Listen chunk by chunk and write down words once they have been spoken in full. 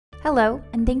Hello,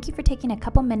 and thank you for taking a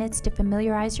couple minutes to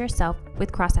familiarize yourself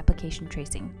with cross-application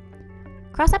tracing.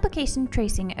 Cross-application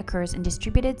tracing occurs in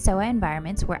distributed SOA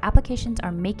environments where applications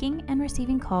are making and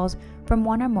receiving calls from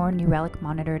one or more New Relic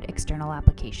monitored external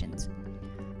applications.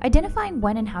 Identifying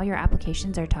when and how your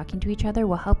applications are talking to each other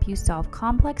will help you solve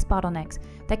complex bottlenecks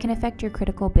that can affect your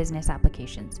critical business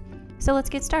applications. So let's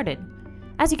get started.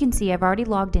 As you can see, I've already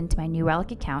logged into my New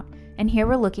Relic account, and here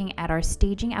we're looking at our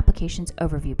staging applications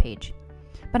overview page.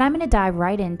 But I'm going to dive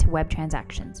right into web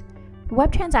transactions. The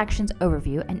web transactions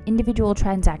overview and individual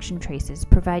transaction traces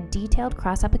provide detailed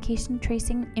cross-application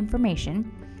tracing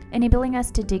information, enabling us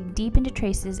to dig deep into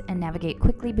traces and navigate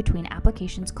quickly between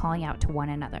applications calling out to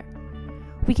one another.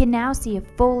 We can now see a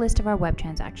full list of our web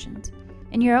transactions.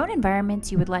 In your own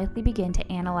environments, you would likely begin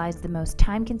to analyze the most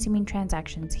time-consuming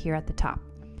transactions here at the top.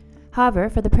 However,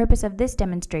 for the purpose of this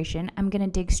demonstration, I'm going to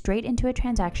dig straight into a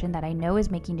transaction that I know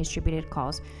is making distributed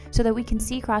calls so that we can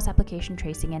see cross-application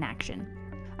tracing in action.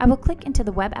 I will click into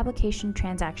the web application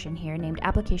transaction here named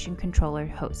Application Controller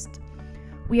Host.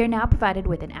 We are now provided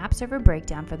with an app server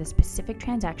breakdown for the specific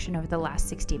transaction over the last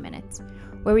 60 minutes,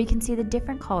 where we can see the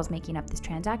different calls making up this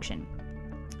transaction.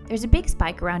 There's a big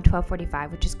spike around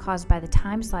 12:45, which is caused by the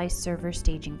time slice server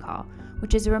staging call,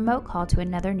 which is a remote call to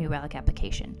another New Relic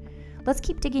application. Let's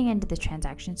keep digging into this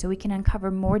transaction so we can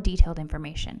uncover more detailed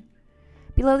information.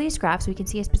 Below these graphs, we can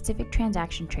see a specific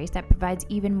transaction trace that provides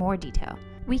even more detail.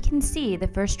 We can see the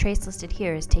first trace listed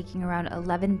here is taking around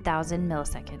 11,000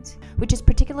 milliseconds, which is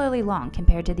particularly long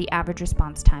compared to the average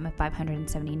response time of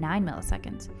 579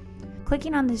 milliseconds.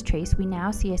 Clicking on this trace, we now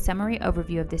see a summary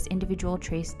overview of this individual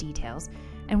trace details,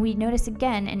 and we notice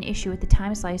again an issue with the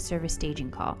time slice service staging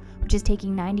call, which is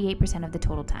taking 98% of the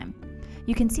total time.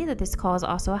 You can see that this call is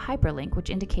also a hyperlink, which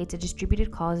indicates a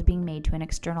distributed call is being made to an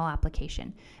external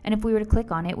application. And if we were to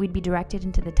click on it, we'd be directed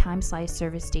into the time slice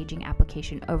service staging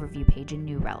application overview page in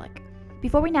New Relic.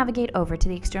 Before we navigate over to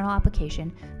the external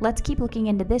application, let's keep looking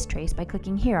into this trace by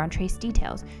clicking here on Trace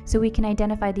Details so we can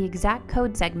identify the exact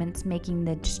code segments making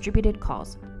the distributed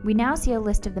calls. We now see a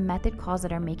list of the method calls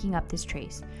that are making up this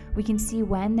trace. We can see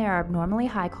when there are abnormally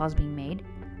high calls being made.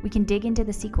 We can dig into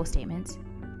the SQL statements.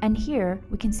 And here,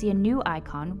 we can see a new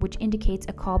icon which indicates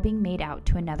a call being made out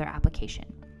to another application.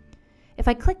 If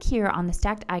I click here on the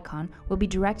stacked icon, we'll be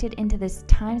directed into this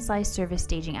time slice service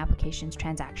staging applications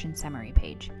transaction summary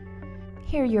page.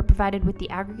 Here, you're provided with the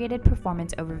aggregated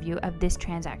performance overview of this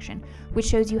transaction, which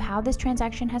shows you how this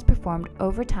transaction has performed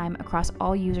over time across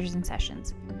all users and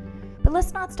sessions. But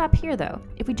let's not stop here though.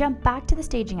 If we jump back to the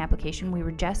staging application we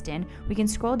were just in, we can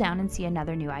scroll down and see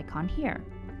another new icon here.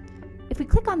 If we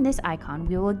click on this icon,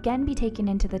 we will again be taken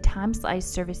into the time slice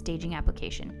service staging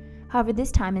application. However,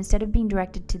 this time, instead of being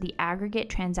directed to the aggregate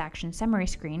transaction summary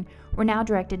screen, we're now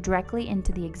directed directly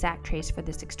into the exact trace for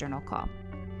this external call.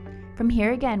 From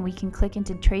here again, we can click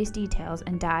into trace details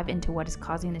and dive into what is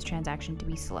causing this transaction to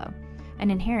be slow and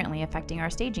inherently affecting our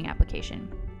staging application.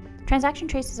 Transaction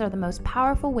traces are the most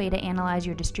powerful way to analyze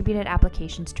your distributed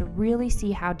applications to really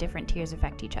see how different tiers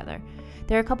affect each other.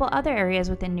 There are a couple other areas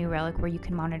within New Relic where you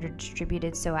can monitor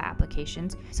distributed SOA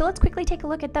applications, so let's quickly take a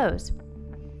look at those.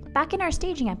 Back in our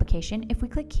staging application, if we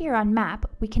click here on Map,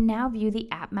 we can now view the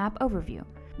App Map overview.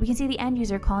 We can see the end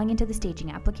user calling into the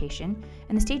staging application,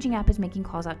 and the staging app is making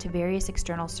calls out to various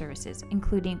external services,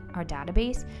 including our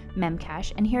database,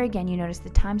 Memcache, and here again you notice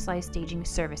the time slice staging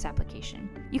service application.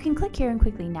 You can click here and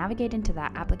quickly navigate into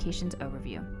that application's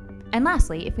overview. And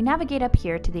lastly, if we navigate up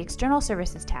here to the External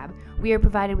Services tab, we are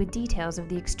provided with details of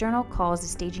the external calls the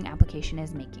staging application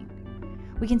is making.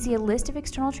 We can see a list of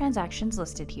external transactions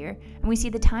listed here, and we see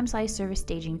the time slice service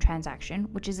staging transaction,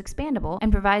 which is expandable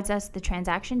and provides us the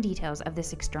transaction details of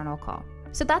this external call.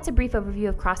 So that's a brief overview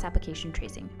of cross-application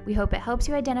tracing. We hope it helps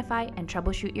you identify and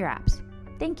troubleshoot your apps.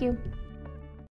 Thank you.